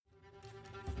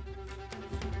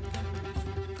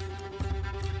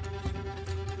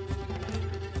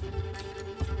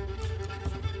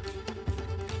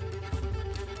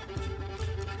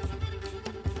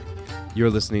You're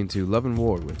listening to Love and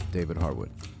War with David Harwood.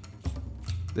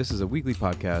 This is a weekly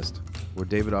podcast where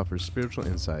David offers spiritual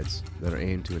insights that are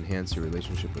aimed to enhance your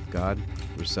relationship with God,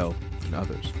 yourself, and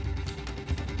others.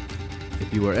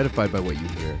 If you are edified by what you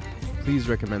hear, please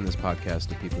recommend this podcast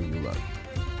to people you love.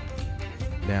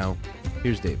 Now,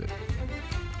 here's David.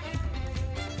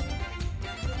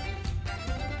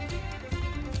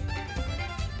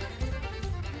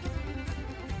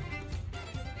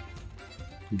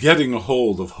 Getting a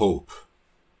hold of hope.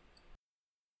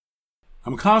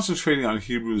 I'm concentrating on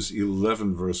Hebrews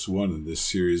 11 verse 1 in this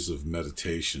series of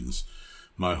meditations.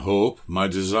 My hope, my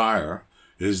desire,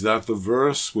 is that the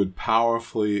verse would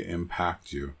powerfully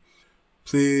impact you.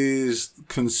 Please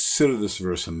consider this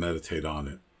verse and meditate on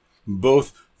it.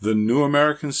 Both the New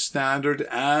American Standard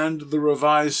and the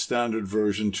Revised Standard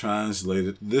Version translate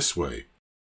it this way.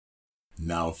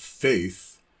 Now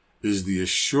faith is the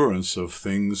assurance of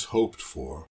things hoped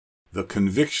for, the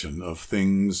conviction of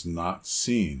things not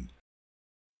seen.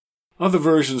 Other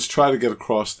versions try to get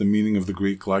across the meaning of the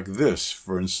Greek like this,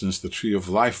 for instance, the Tree of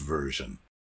Life version.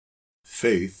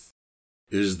 Faith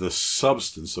is the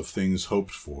substance of things hoped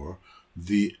for,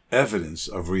 the evidence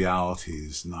of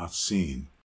realities not seen.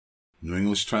 New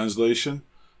English translation,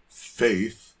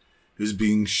 faith is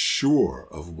being sure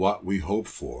of what we hope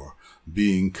for,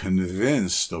 being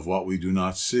convinced of what we do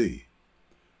not see.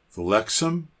 The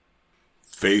Lexham,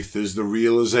 faith is the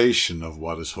realization of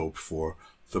what is hoped for,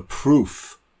 the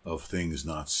proof of things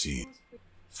not seen.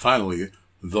 Finally,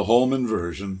 the Holman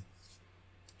version,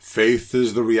 faith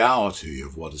is the reality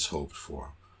of what is hoped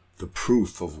for, the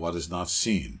proof of what is not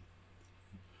seen.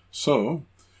 So,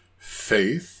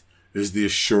 faith is the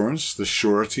assurance, the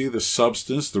surety, the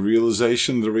substance, the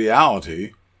realization, the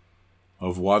reality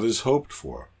of what is hoped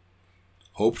for.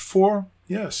 Hoped for?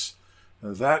 Yes.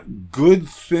 That good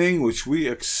thing which we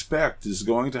expect is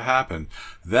going to happen,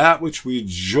 that which we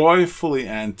joyfully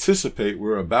anticipate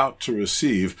we're about to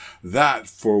receive, that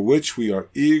for which we are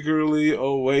eagerly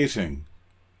awaiting.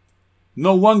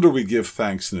 No wonder we give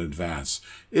thanks in advance.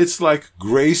 It's like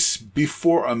grace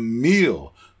before a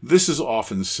meal. This is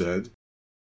often said.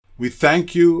 We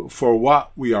thank you for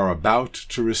what we are about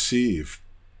to receive.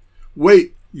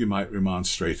 Wait, you might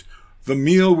remonstrate. The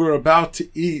meal we're about to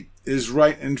eat is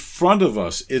right in front of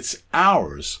us. It's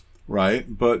ours,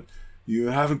 right? But you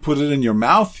haven't put it in your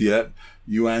mouth yet.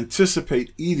 You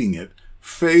anticipate eating it.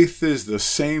 Faith is the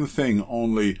same thing,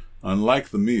 only unlike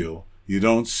the meal, you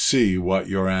don't see what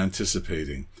you're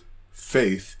anticipating.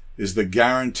 Faith is the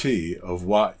guarantee of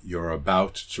what you're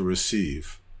about to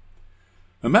receive.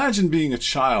 Imagine being a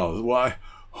child. Why,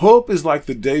 hope is like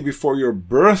the day before your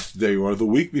birthday or the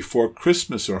week before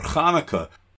Christmas or Hanukkah.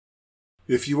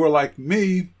 If you were like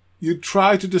me, you'd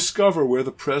try to discover where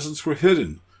the presents were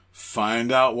hidden,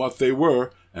 find out what they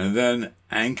were, and then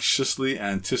anxiously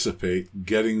anticipate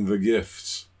getting the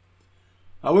gifts.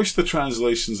 I wish the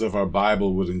translations of our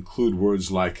Bible would include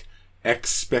words like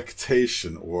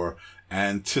expectation or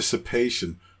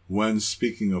anticipation when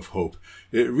speaking of hope.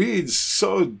 It reads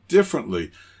so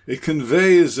differently. It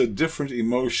conveys a different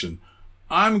emotion.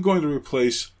 I'm going to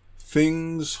replace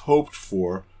things hoped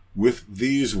for with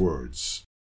these words.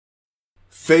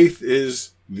 Faith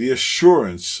is the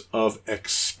assurance of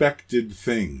expected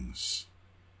things.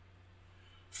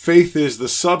 Faith is the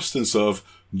substance of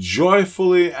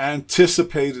joyfully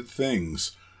anticipated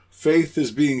things. Faith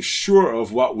is being sure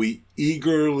of what we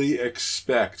eagerly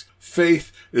expect.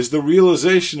 Faith is the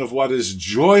realization of what is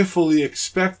joyfully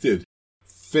expected.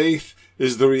 Faith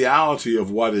is the reality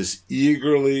of what is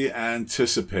eagerly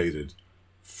anticipated.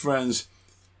 Friends,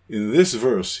 in this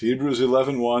verse, Hebrews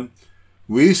 11:1,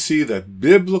 we see that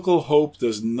biblical hope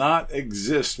does not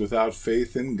exist without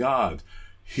faith in God,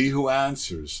 He who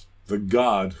answers, the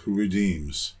God who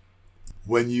redeems.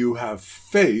 When you have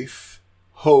faith,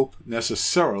 hope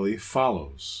necessarily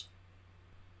follows.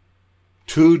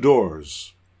 Two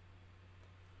doors.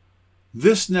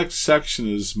 This next section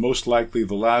is most likely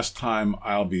the last time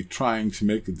I'll be trying to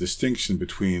make a distinction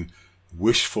between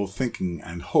wishful thinking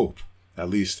and hope. At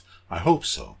least, I hope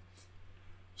so.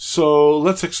 So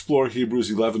let's explore Hebrews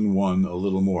 11:1 a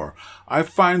little more. I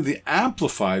find the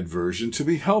Amplified version to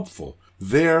be helpful.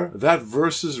 There, that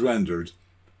verse is rendered,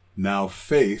 now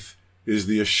faith is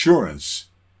the assurance,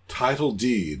 title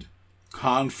deed,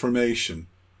 confirmation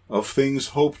of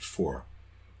things hoped for.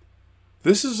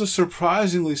 This is a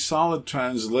surprisingly solid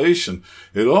translation.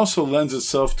 It also lends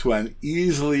itself to an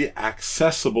easily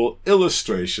accessible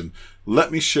illustration.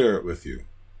 Let me share it with you.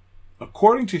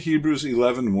 According to Hebrews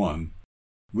 11:1,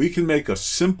 we can make a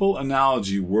simple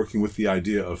analogy working with the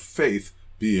idea of faith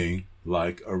being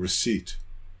like a receipt.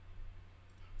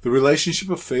 The relationship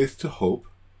of faith to hope,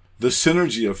 The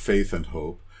synergy of faith and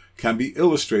hope can be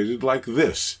illustrated like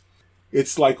this.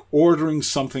 It's like ordering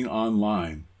something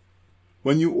online.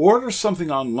 When you order something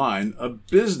online, a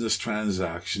business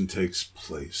transaction takes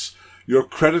place. Your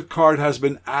credit card has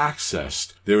been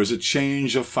accessed. There is a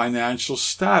change of financial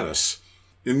status.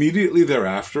 Immediately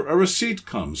thereafter, a receipt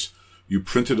comes. You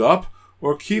print it up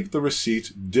or keep the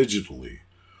receipt digitally.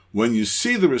 When you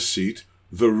see the receipt,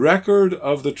 the record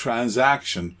of the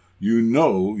transaction, you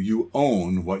know you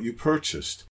own what you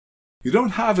purchased. You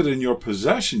don't have it in your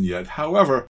possession yet.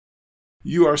 However,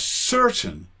 you are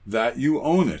certain that you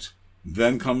own it.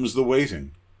 Then comes the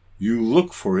waiting. You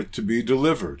look for it to be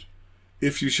delivered.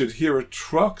 If you should hear a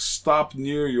truck stop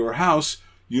near your house,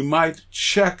 you might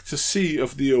check to see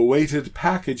if the awaited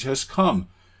package has come.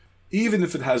 Even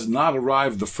if it has not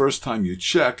arrived the first time you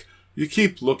check, you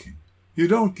keep looking. You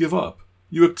don't give up.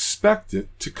 You expect it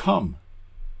to come.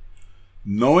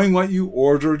 Knowing what you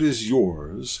ordered is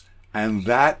yours, and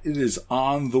that it is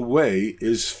on the way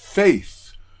is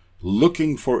faith.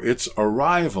 Looking for its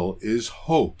arrival is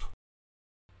hope.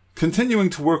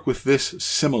 Continuing to work with this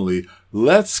simile,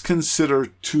 let's consider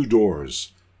two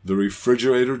doors, the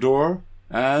refrigerator door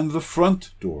and the front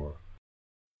door.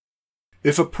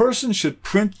 If a person should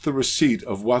print the receipt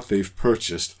of what they've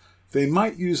purchased, they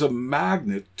might use a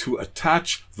magnet to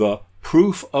attach the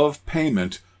proof of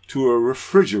payment to a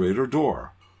refrigerator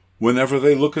door. Whenever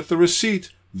they look at the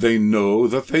receipt, they know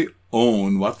that they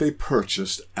own what they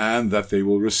purchased and that they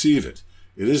will receive it.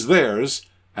 It is theirs,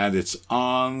 and it's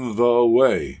on the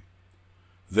way.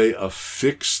 They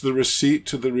affix the receipt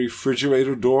to the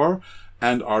refrigerator door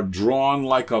and are drawn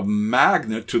like a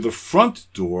magnet to the front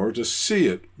door to see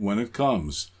it when it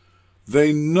comes.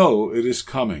 They know it is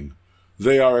coming.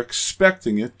 They are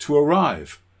expecting it to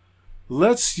arrive.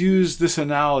 Let's use this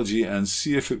analogy and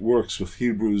see if it works with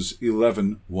Hebrews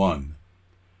 11:1.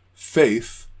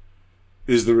 Faith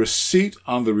is the receipt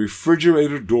on the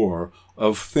refrigerator door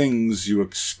of things you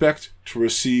expect to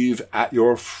receive at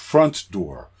your front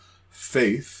door.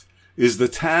 Faith is the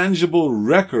tangible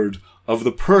record of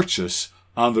the purchase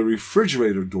on the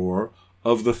refrigerator door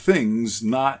of the things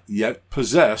not yet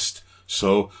possessed.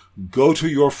 So go to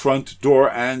your front door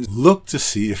and look to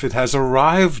see if it has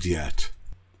arrived yet.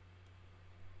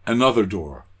 Another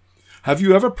door. Have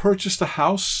you ever purchased a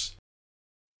house?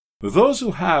 Those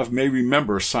who have may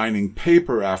remember signing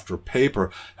paper after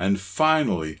paper and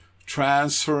finally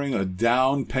transferring a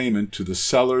down payment to the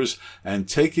sellers and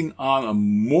taking on a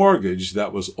mortgage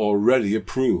that was already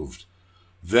approved.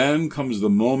 Then comes the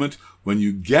moment when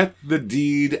you get the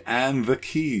deed and the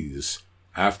keys.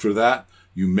 After that,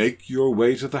 you make your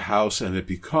way to the house and it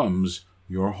becomes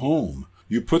your home.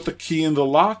 You put the key in the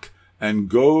lock and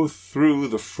go through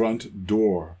the front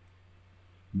door.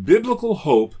 Biblical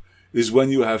hope is when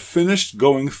you have finished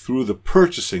going through the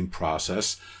purchasing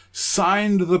process,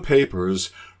 signed the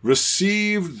papers,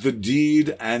 received the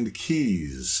deed and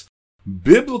keys.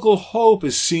 Biblical hope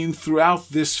is seen throughout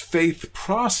this faith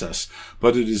process,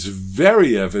 but it is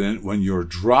very evident when you're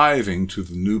driving to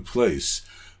the new place.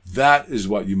 That is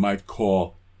what you might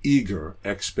call eager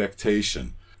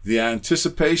expectation. The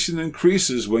anticipation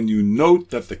increases when you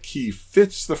note that the key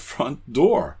fits the front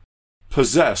door.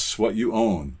 Possess what you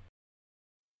own.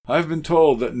 I've been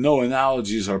told that no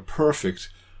analogies are perfect.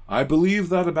 I believe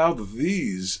that about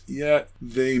these, yet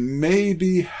they may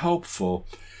be helpful.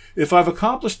 If I've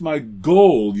accomplished my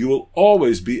goal, you will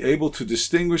always be able to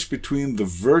distinguish between the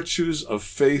virtues of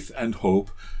faith and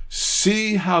hope,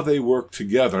 see how they work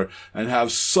together, and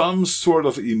have some sort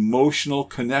of emotional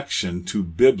connection to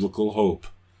biblical hope.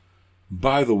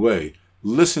 By the way,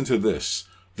 listen to this.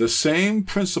 The same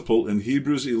principle in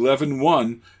Hebrews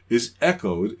 11:1 is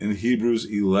echoed in Hebrews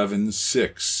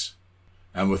 11:6.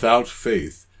 And without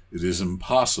faith, it is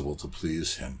impossible to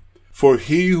please him. For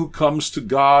he who comes to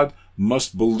God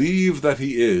must believe that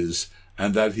he is,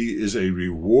 and that he is a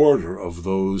rewarder of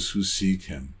those who seek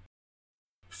him.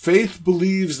 Faith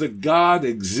believes that God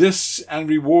exists and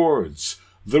rewards.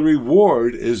 The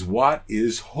reward is what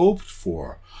is hoped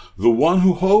for. The one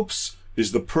who hopes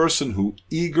is the person who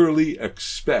eagerly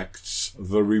expects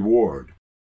the reward.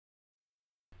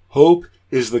 Hope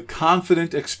is the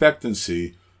confident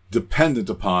expectancy dependent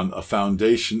upon a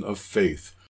foundation of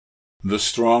faith. The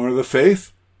stronger the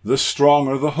faith, the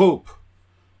stronger the hope.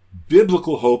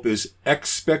 Biblical hope is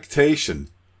expectation.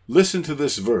 Listen to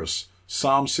this verse,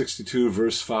 Psalm 62,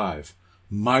 verse 5.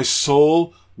 My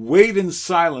soul, wait in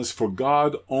silence for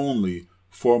God only,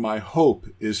 for my hope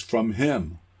is from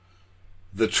him.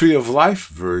 The Tree of Life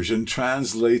version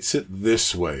translates it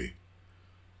this way.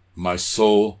 My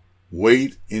soul,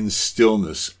 Wait in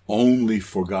stillness only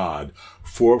for God,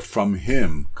 for from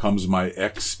him comes my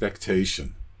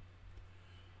expectation.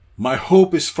 My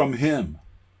hope is from him.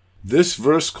 This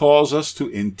verse calls us to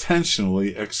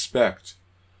intentionally expect.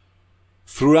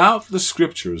 Throughout the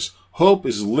scriptures, hope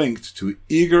is linked to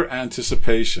eager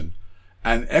anticipation,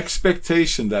 an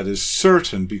expectation that is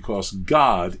certain because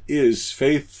God is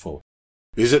faithful.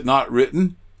 Is it not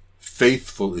written?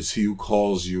 Faithful is he who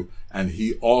calls you, and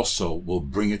he also will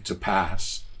bring it to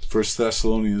pass. 1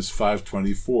 Thessalonians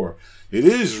 5:24. It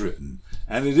is written,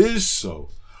 and it is so.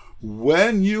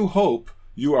 When you hope,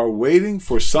 you are waiting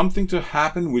for something to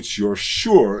happen which you're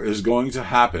sure is going to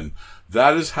happen.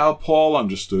 That is how Paul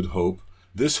understood hope.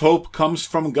 This hope comes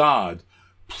from God.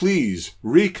 Please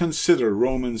reconsider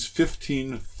Romans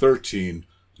 15:13.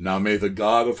 Now may the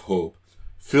God of hope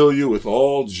fill you with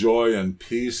all joy and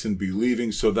peace in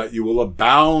believing, so that you will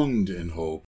abound in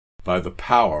hope by the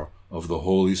power of the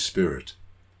Holy Spirit.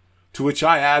 To which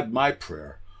I add my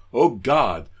prayer. O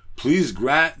God, please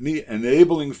grant me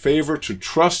enabling favor to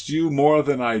trust you more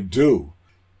than I do.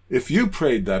 If you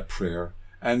prayed that prayer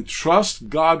and trust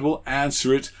God will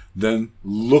answer it, then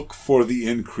look for the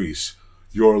increase.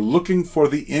 Your looking for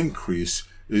the increase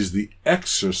is the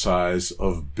exercise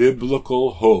of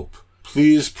biblical hope.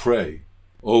 Please pray.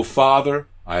 O Father,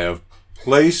 I have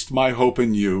placed my hope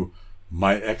in you.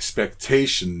 My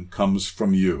expectation comes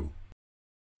from you.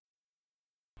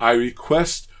 I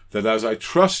request that as I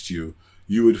trust you,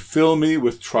 you would fill me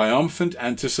with triumphant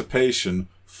anticipation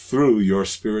through your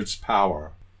Spirit's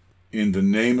power. In the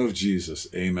name of Jesus,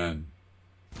 amen.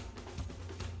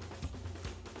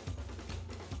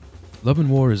 Love and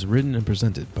War is written and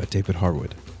presented by David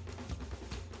Harwood.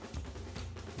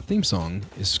 The theme song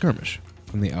is Skirmish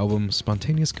from the album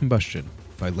Spontaneous Combustion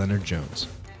by Leonard Jones.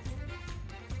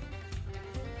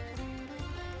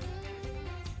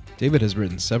 David has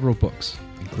written several books,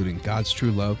 including God's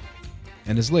True Love,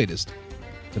 and his latest,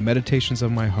 The Meditations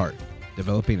of My Heart,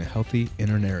 Developing a Healthy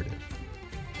Inner Narrative,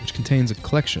 which contains a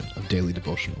collection of daily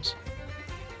devotionals.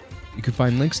 You can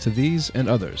find links to these and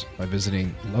others by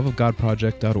visiting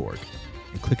loveofgodproject.org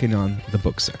and clicking on the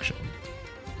books section.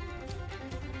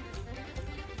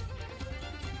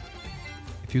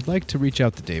 If you'd like to reach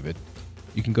out to David,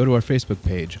 you can go to our Facebook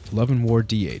page, Love and War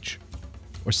DH,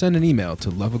 or send an email to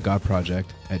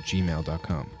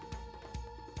loveofgodproject@gmail.com.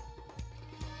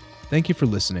 Thank you for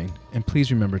listening, and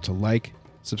please remember to like,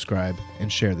 subscribe,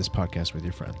 and share this podcast with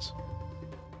your friends.